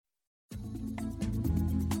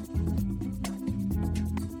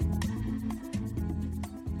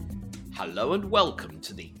Hello and welcome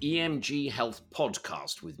to the EMG Health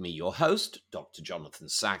Podcast with me, your host, Dr. Jonathan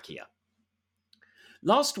Sakia.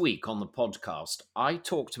 Last week on the podcast, I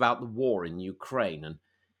talked about the war in Ukraine and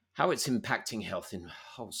how it's impacting health in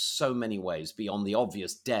so many ways beyond the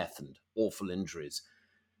obvious death and awful injuries.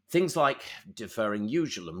 Things like deferring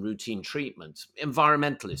usual and routine treatment,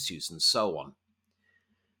 environmental issues, and so on.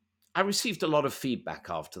 I received a lot of feedback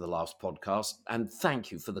after the last podcast, and thank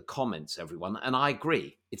you for the comments, everyone. And I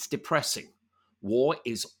agree, it's depressing. War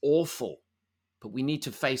is awful, but we need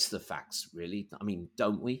to face the facts, really.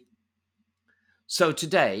 Don't we? So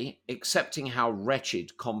today, accepting how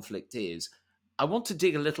wretched conflict is, I want to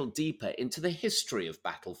dig a little deeper into the history of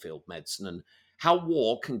battlefield medicine and how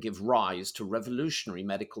war can give rise to revolutionary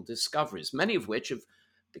medical discoveries, many of which have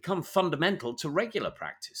become fundamental to regular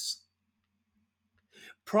practice.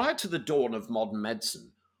 Prior to the dawn of modern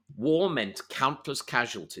medicine, war meant countless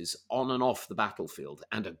casualties on and off the battlefield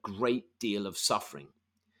and a great deal of suffering.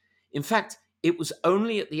 In fact, it was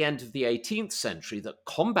only at the end of the 18th century that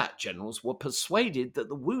combat generals were persuaded that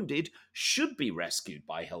the wounded should be rescued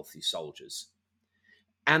by healthy soldiers.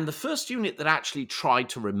 And the first unit that actually tried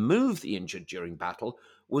to remove the injured during battle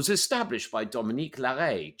was established by Dominique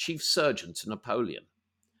Larrey, chief surgeon to Napoleon.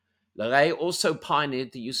 Larrey also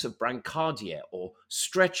pioneered the use of brancardiers, or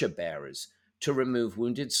stretcher bearers, to remove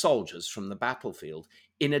wounded soldiers from the battlefield,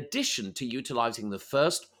 in addition to utilizing the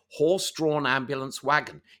first horse-drawn ambulance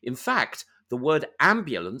wagon. In fact, the word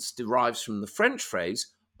ambulance derives from the French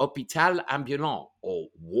phrase hôpital ambulant, or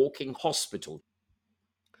walking hospital.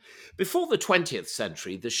 Before the 20th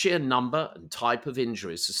century, the sheer number and type of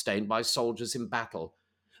injuries sustained by soldiers in battle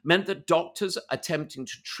meant that doctors attempting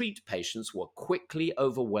to treat patients were quickly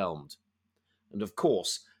overwhelmed. And of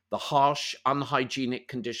course, the harsh, unhygienic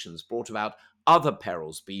conditions brought about other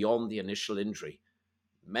perils beyond the initial injury.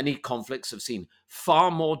 Many conflicts have seen far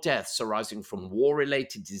more deaths arising from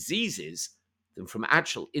war-related diseases than from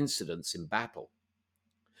actual incidents in battle.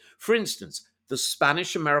 For instance, the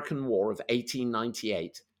Spanish-American War of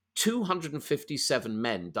 1898, 257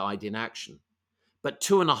 men died in action, but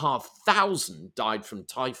 2,500 died from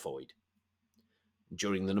typhoid.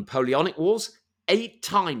 During the Napoleonic Wars, 8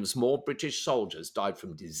 times more British soldiers died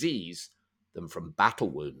from disease than from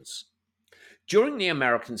battle wounds. During the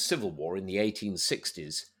American Civil War in the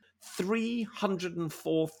 1860s,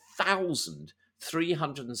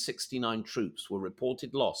 304,369 troops were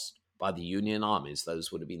reported lost by the Union armies.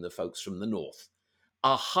 Those would have been the folks from the North.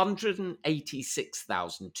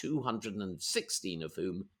 186,216 of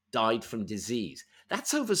whom died from disease.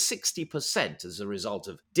 That's over 60% as a result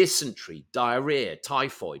of dysentery, diarrhea,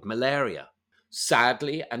 typhoid, malaria.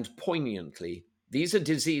 Sadly and poignantly, these are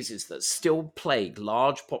diseases that still plague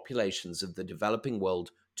large populations of the developing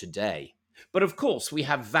world today. But of course, we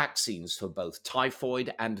have vaccines for both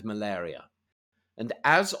typhoid and malaria. And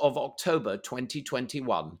as of October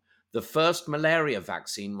 2021, the first malaria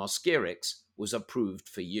vaccine, Mosquirix, was approved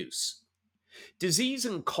for use. Disease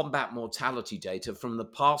and combat mortality data from the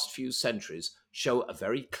past few centuries show a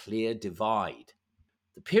very clear divide.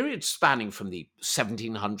 The period spanning from the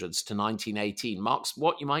 1700s to 1918 marks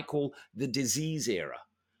what you might call the disease era,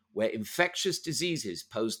 where infectious diseases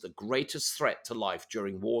posed the greatest threat to life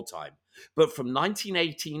during wartime. But from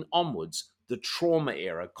 1918 onwards, the trauma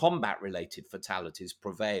era, combat-related fatalities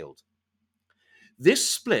prevailed. This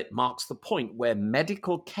split marks the point where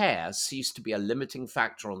medical care ceased to be a limiting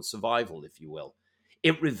factor on survival, if you will.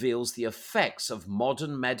 It reveals the effects of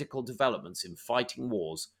modern medical developments in fighting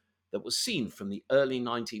wars that was seen from the early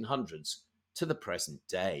 1900s to the present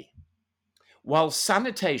day. While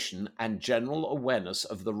sanitation and general awareness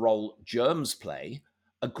of the role germs play,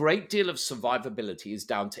 a great deal of survivability is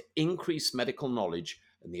down to increased medical knowledge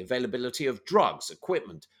and the availability of drugs,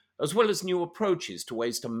 equipment, as well as new approaches to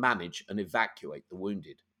ways to manage and evacuate the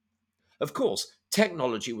wounded. Of course,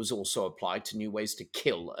 technology was also applied to new ways to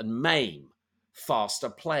kill and maim, faster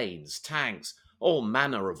planes, tanks, all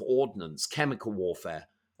manner of ordnance, chemical warfare,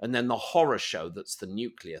 and then the horror show that's the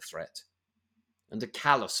nuclear threat. And a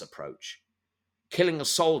callous approach. Killing a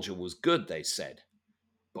soldier was good, they said,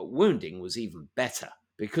 but wounding was even better,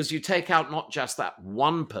 because you take out not just that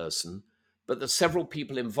one person, but the several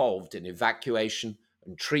people involved in evacuation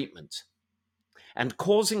and treatment. And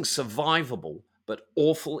causing survivable but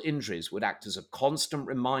awful injuries would act as a constant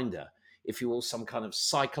reminder, if you will, some kind of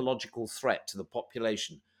psychological threat to the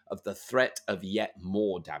population of the threat of yet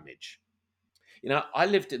more damage. I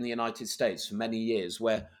lived in the United States for many years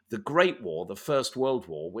where the Great War, the First World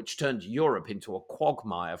War, which turned Europe into a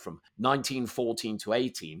quagmire from 1914 to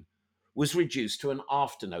 18, was reduced to an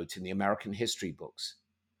afternote in the American history books.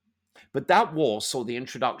 But that war saw the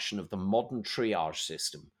introduction of the modern triage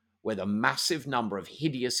system, where the massive number of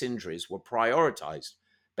hideous injuries were prioritized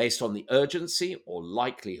based on the urgency or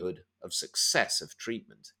likelihood of success of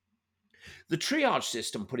treatment. The triage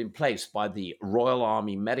system put in place by the Royal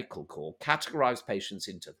Army Medical Corps categorized patients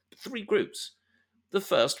into three groups. The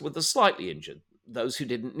first were the slightly injured, those who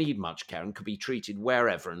didn't need much care and could be treated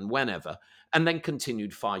wherever and whenever, and then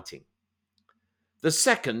continued fighting. The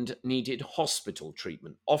second needed hospital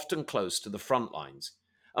treatment, often close to the front lines.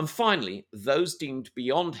 And finally, those deemed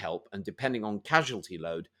beyond help and depending on casualty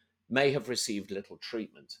load may have received little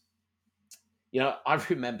treatment. I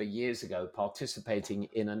remember years ago participating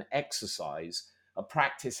in an exercise, a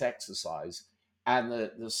practice exercise, and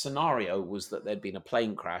the scenario was that there'd been a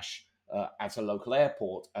plane crash at a local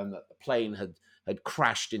airport and that the plane had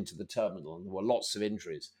crashed into the terminal and there were lots of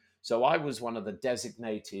injuries. So I was one of the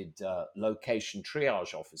designated location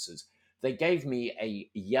triage officers. They gave me a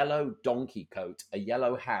yellow donkey coat, a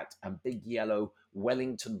yellow hat, and big yellow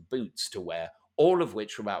Wellington boots to wear, all of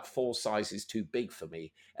which were about 4 sizes too big for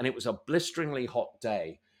me. And it was a blisteringly hot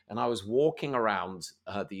day. And I was walking around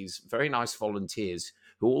these very nice volunteers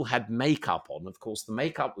who all had makeup on. Of course, the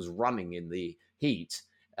makeup was running in the heat.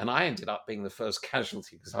 And I ended up being the first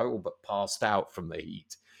casualty because I all but passed out from the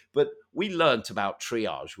heat. But we learnt about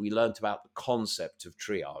triage. We learnt about the concept of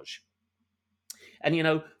triage.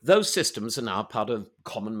 And, those systems are now part of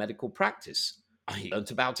common medical practice. I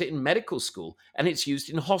learnt about it in medical school, and it's used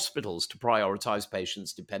in hospitals to prioritize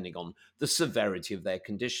patients depending on the severity of their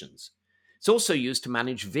conditions. It's also used to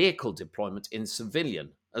manage vehicle deployment in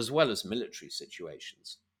civilian as well as military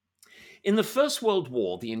situations. In the First World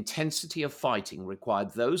War, the intensity of fighting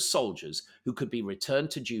required those soldiers who could be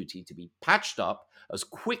returned to duty to be patched up as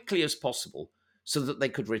quickly as possible so that they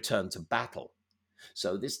could return to battle.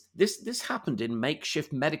 So this happened in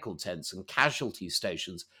makeshift medical tents and casualty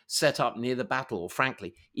stations set up near the battle, or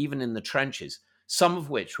frankly, even in the trenches, some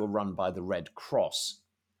of which were run by the Red Cross.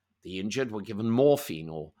 The injured were given morphine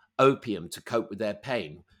or opium to cope with their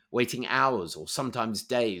pain, waiting hours or sometimes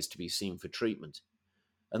days to be seen for treatment.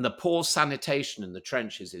 And the poor sanitation in the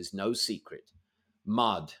trenches is no secret.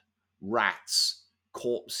 Mud, rats,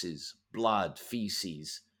 corpses, blood,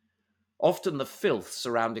 feces. Often the filth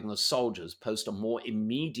surrounding the soldiers posed a more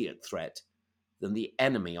immediate threat than the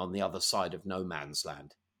enemy on the other side of no man's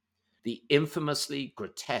land. The infamously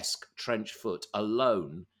grotesque trench foot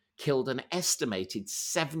alone killed an estimated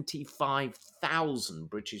 75,000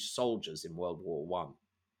 British soldiers in World War I.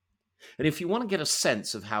 And if you want to get a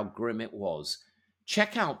sense of how grim it was,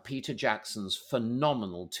 check out Peter Jackson's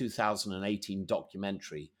phenomenal 2018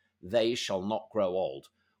 documentary, They Shall Not Grow Old,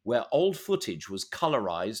 where old footage was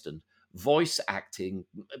colorized and voice acting,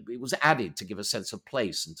 it was added to give a sense of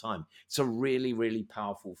place and time. It's a really, really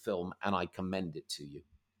powerful film, and I commend it to you.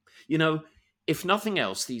 If nothing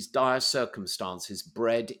else, these dire circumstances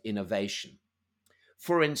bred innovation.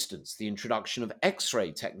 For instance, the introduction of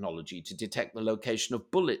X-ray technology to detect the location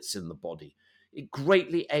of bullets in the body. It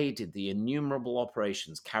greatly aided the innumerable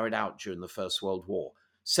operations carried out during the First World War,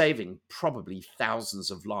 saving probably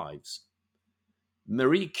thousands of lives.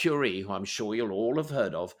 Marie Curie, who I'm sure you'll all have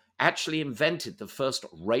heard of, actually invented the first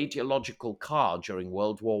radiological car during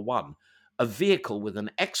World War I, a vehicle with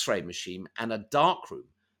an X-ray machine and a darkroom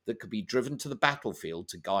that could be driven to the battlefield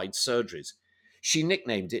to guide surgeries. She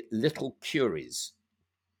nicknamed it Little Curie's.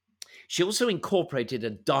 She also incorporated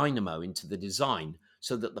a dynamo into the design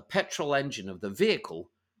so that the petrol engine of the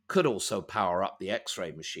vehicle could also power up the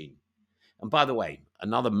X-ray machine. And by the way,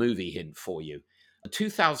 another movie hint for you. A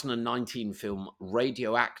 2019 film,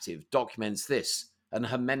 Radioactive, documents this and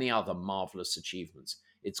her many other marvelous achievements.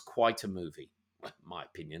 It's quite a movie, in my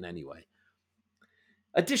opinion anyway.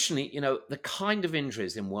 Additionally, the kind of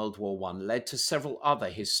injuries in World War I led to several other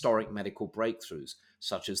historic medical breakthroughs,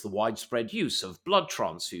 such as the widespread use of blood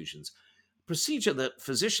transfusions, a procedure that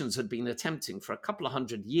physicians had been attempting for a couple of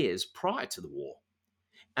hundred years prior to the war.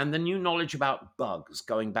 And the new knowledge about bugs,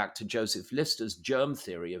 going back to Joseph Lister's germ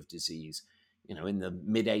theory of disease, in the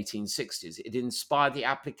mid-1860s, it inspired the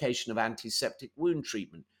application of antiseptic wound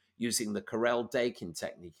treatment using the Carrel-Dakin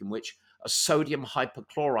technique, in which a sodium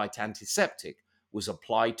hypochlorite antiseptic was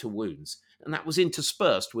applied to wounds, and that was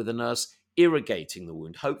interspersed with a nurse irrigating the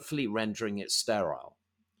wound, hopefully rendering it sterile.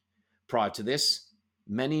 Prior to this,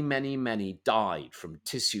 many, many, many died from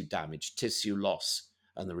tissue damage, tissue loss,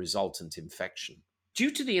 and the resultant infection.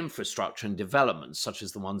 Due to the infrastructure and developments such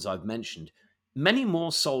as the ones I've mentioned, many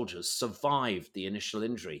more soldiers survived the initial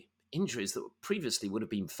injuries that previously would have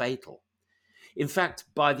been fatal. In fact,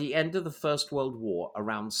 by the end of the First World War,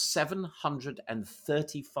 around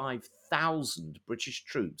 735,000 British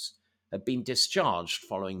troops had been discharged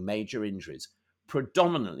following major injuries,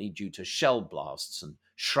 predominantly due to shell blasts and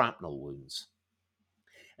shrapnel wounds.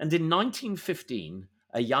 And in 1915,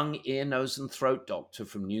 a young ear, nose, and throat doctor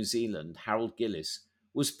from New Zealand, Harold Gillis,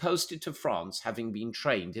 was posted to France having been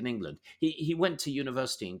trained in England. He went to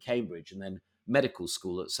university in Cambridge and then medical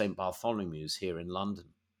school at St. Bartholomew's here in London.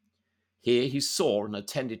 Here he saw and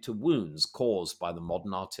attended to wounds caused by the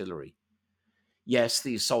modern artillery. Yes,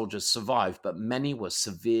 these soldiers survived, but many were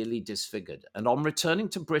severely disfigured. And on returning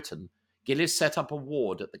to Britain, Gillis set up a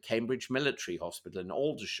ward at the Cambridge Military Hospital in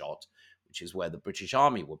Aldershot, which is where the British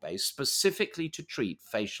Army were based, specifically to treat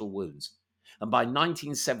facial wounds. And by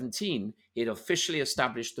 1917, he had officially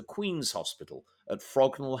established the Queen's Hospital at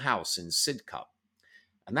Frognall House in Sidcup.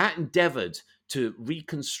 And that endeavoured to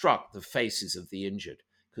reconstruct the faces of the injured.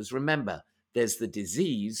 Because remember, there's the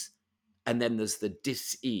disease and then there's the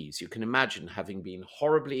dis-ease. You can imagine having been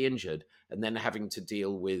horribly injured and then having to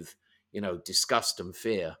deal with, disgust and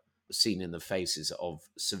fear seen in the faces of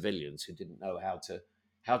civilians who didn't know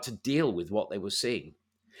how to deal with what they were seeing.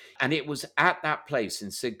 And it was at that place in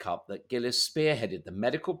Sidcup that Gillis spearheaded the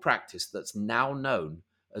medical practice that's now known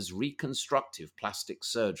as reconstructive plastic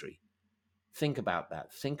surgery. Think about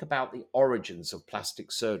that. Think about the origins of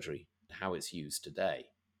plastic surgery and how it's used today.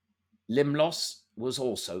 Limb loss was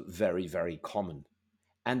also very, very common.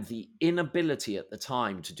 And the inability at the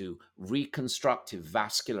time to do reconstructive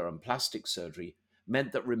vascular and plastic surgery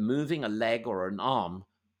meant that removing a leg or an arm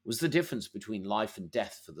was the difference between life and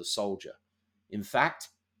death for the soldier. In fact,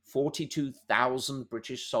 42,000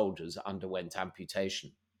 British soldiers underwent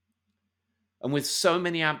amputation. And with so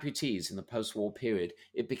many amputees in the post-war period,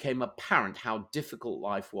 it became apparent how difficult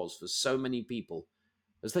life was for so many people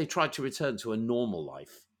as they tried to return to a normal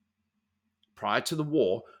life. Prior to the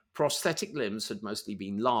war, prosthetic limbs had mostly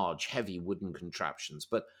been large, heavy wooden contraptions,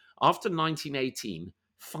 but after 1918,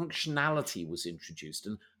 functionality was introduced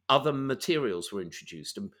and other materials were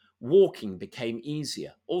introduced, and walking became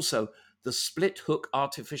easier. Also, the split hook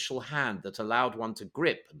artificial hand that allowed one to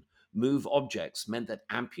grip and move objects meant that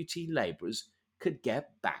amputee labourers could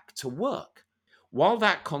get back to work. While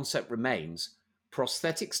that concept remains,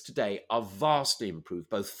 prosthetics today are vastly improved,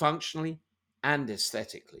 both functionally and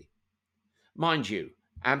aesthetically. Mind you,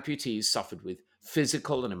 amputees suffered with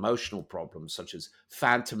physical and emotional problems such as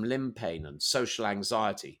phantom limb pain and social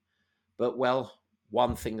anxiety. But, well,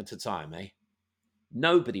 one thing at a time, eh?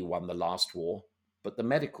 Nobody won the last war but the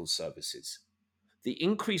medical services. The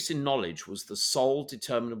increase in knowledge was the sole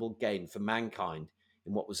determinable gain for mankind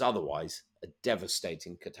in what was otherwise a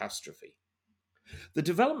devastating catastrophe. The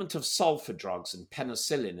development of sulfur drugs and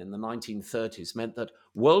penicillin in the 1930s meant that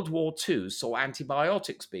World War II saw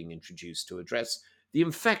antibiotics being introduced to address the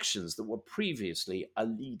infections that were previously a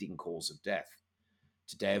leading cause of death.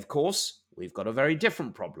 Today, of course, we've got a very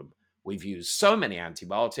different problem. We've used so many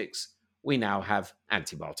antibiotics, we now have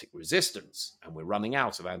antibiotic resistance, and we're running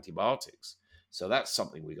out of antibiotics. So that's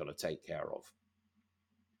something we've got to take care of.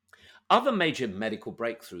 Other major medical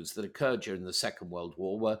breakthroughs that occurred during the Second World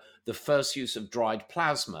War were the first use of dried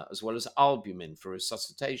plasma as well as albumin for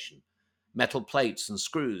resuscitation, metal plates and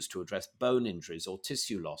screws to address bone injuries or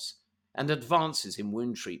tissue loss, and advances in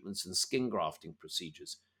wound treatments and skin grafting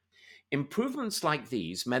procedures. Improvements like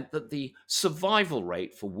these meant that the survival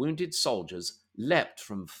rate for wounded soldiers leapt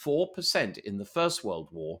from 4% in the First World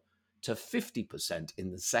War to 50%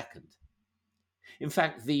 in the Second. In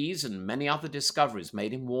fact, these and many other discoveries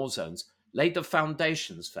made in war zones laid the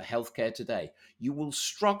foundations for healthcare today. You will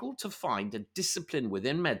struggle to find a discipline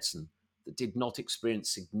within medicine that did not experience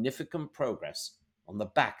significant progress on the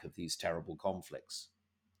back of these terrible conflicts.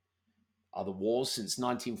 Other wars since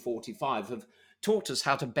 1945 have taught us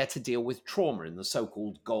how to better deal with trauma in the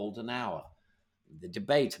so-called golden hour. The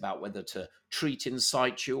debate about whether to treat in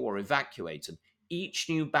situ or evacuate, and each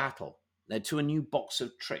new battle led to a new box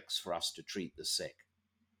of tricks for us to treat the sick.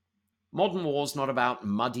 Modern war's not about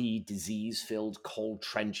muddy, disease-filled cold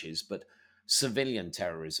trenches, but civilian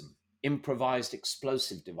terrorism, improvised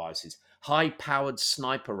explosive devices, high-powered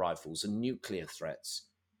sniper rifles, and nuclear threats.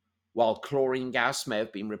 While chlorine gas may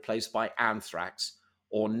have been replaced by anthrax,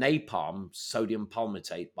 or napalm, sodium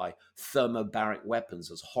palmitate, by thermobaric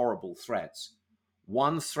weapons as horrible threats,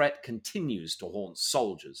 one threat continues to haunt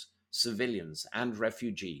soldiers, civilians, and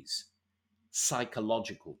refugees: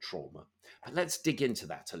 psychological trauma. But let's dig into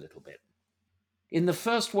that a little bit. In the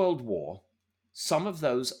First World War, some of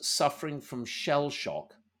those suffering from shell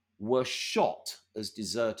shock were shot as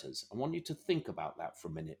deserters. I want you to think about that for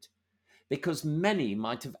a minute, because many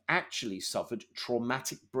might have actually suffered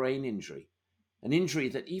traumatic brain injury, an injury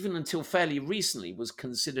that even until fairly recently was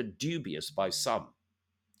considered dubious by some.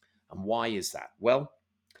 And why is that? Well,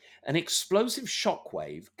 An explosive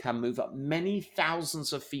shockwave can move at many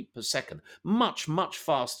thousands of feet per second, much, much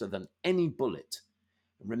faster than any bullet.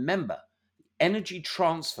 Remember, energy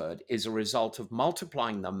transferred is a result of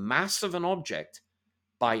multiplying the mass of an object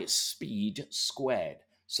by its speed squared.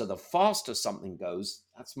 So the faster something goes,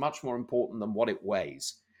 that's much more important than what it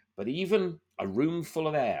weighs. But even a room full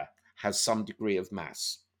of air has some degree of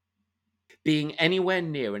mass. Being anywhere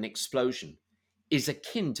near an explosion is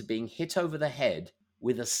akin to being hit over the head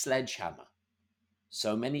with a sledgehammer.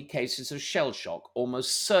 So many cases of shell shock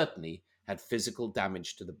almost certainly had physical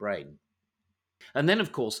damage to the brain. And then,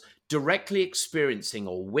 of course, directly experiencing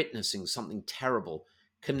or witnessing something terrible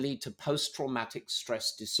can lead to post-traumatic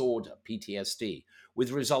stress disorder, PTSD,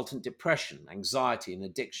 with resultant depression, anxiety, and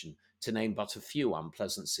addiction, to name but a few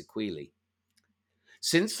unpleasant sequelae.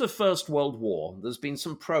 Since the First World War, there's been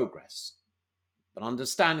some progress, but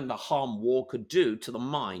understanding the harm war could do to the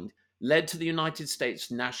mind led to the United States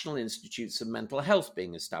National Institutes of Mental Health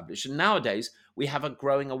being established, and nowadays we have a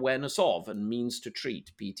growing awareness of and means to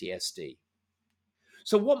treat PTSD.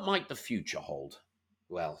 So what might the future hold?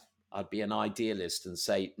 Well, I'd be an idealist and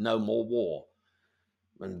say no more war.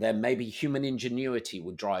 And then maybe human ingenuity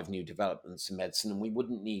would drive new developments in medicine and we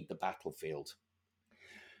wouldn't need the battlefield.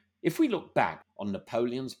 If we look back on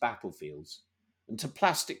Napoleon's battlefields and to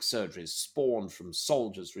plastic surgeries spawned from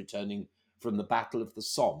soldiers returning from the Battle of the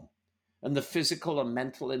Somme, and the physical and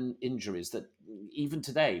mental injuries that even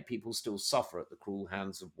today people still suffer at the cruel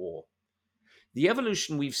hands of war, the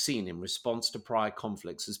evolution we've seen in response to prior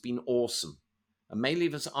conflicts has been awesome and may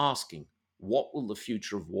leave us asking, what will the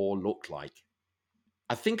future of war look like?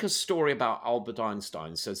 I think a story about Albert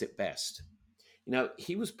Einstein says it best.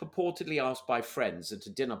 He was purportedly asked by friends at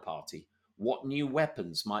a dinner party what new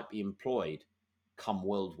weapons might be employed come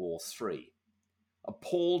World War III.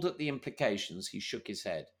 Appalled at the implications, he shook his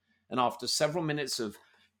head, and after several minutes of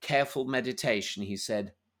careful meditation, he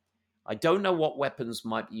said, "I don't know what weapons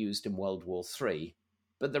might be used in World War III,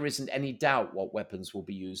 but there isn't any doubt what weapons will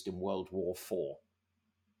be used in World War IV."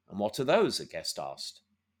 "And what are those?" a guest asked.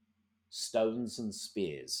 "Stones and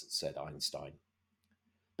spears," said Einstein.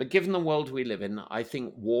 But given the world we live in, I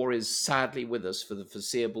think war is sadly with us for the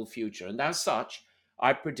foreseeable future. And as such,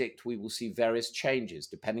 I predict we will see various changes,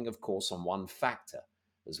 depending, of course, on one factor.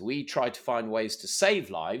 As we try to find ways to save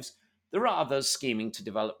lives, there are others scheming to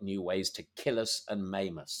develop new ways to kill us and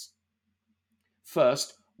maim us.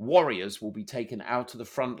 First, warriors will be taken out of the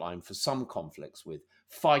front line for some conflicts, with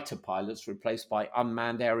fighter pilots replaced by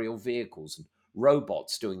unmanned aerial vehicles and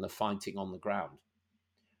robots doing the fighting on the ground.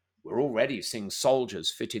 We're already seeing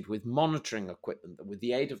soldiers fitted with monitoring equipment that, with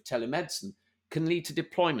the aid of telemedicine, can lead to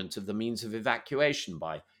deployment of the means of evacuation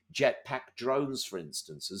by jetpack drones, for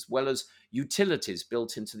instance, as well as utilities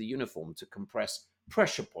built into the uniform to compress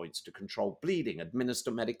pressure points to control bleeding,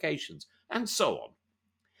 administer medications, and so on.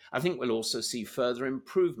 I think we'll also see further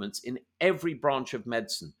improvements in every branch of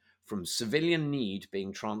medicine, from civilian need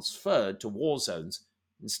being transferred to war zones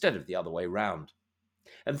instead of the other way round.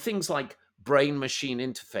 And things like brain-machine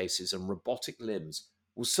interfaces and robotic limbs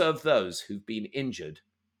will serve those who've been injured,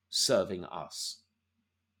 serving us.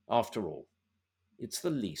 After all, it's the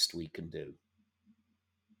least we can do.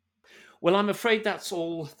 Well, I'm afraid that's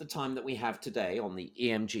all the time that we have today on the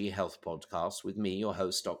EMG Health Podcast with me, your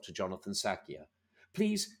host, Dr. Jonathan Sackia.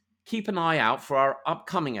 Please keep an eye out for our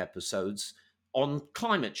upcoming episodes on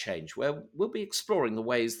climate change, where we'll be exploring the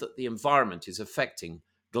ways that the environment is affecting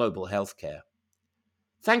global healthcare.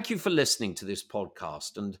 Thank you for listening to this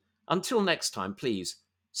podcast, and until next time, please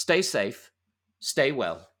stay safe, stay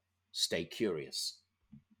well, stay curious.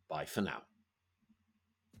 Bye for now.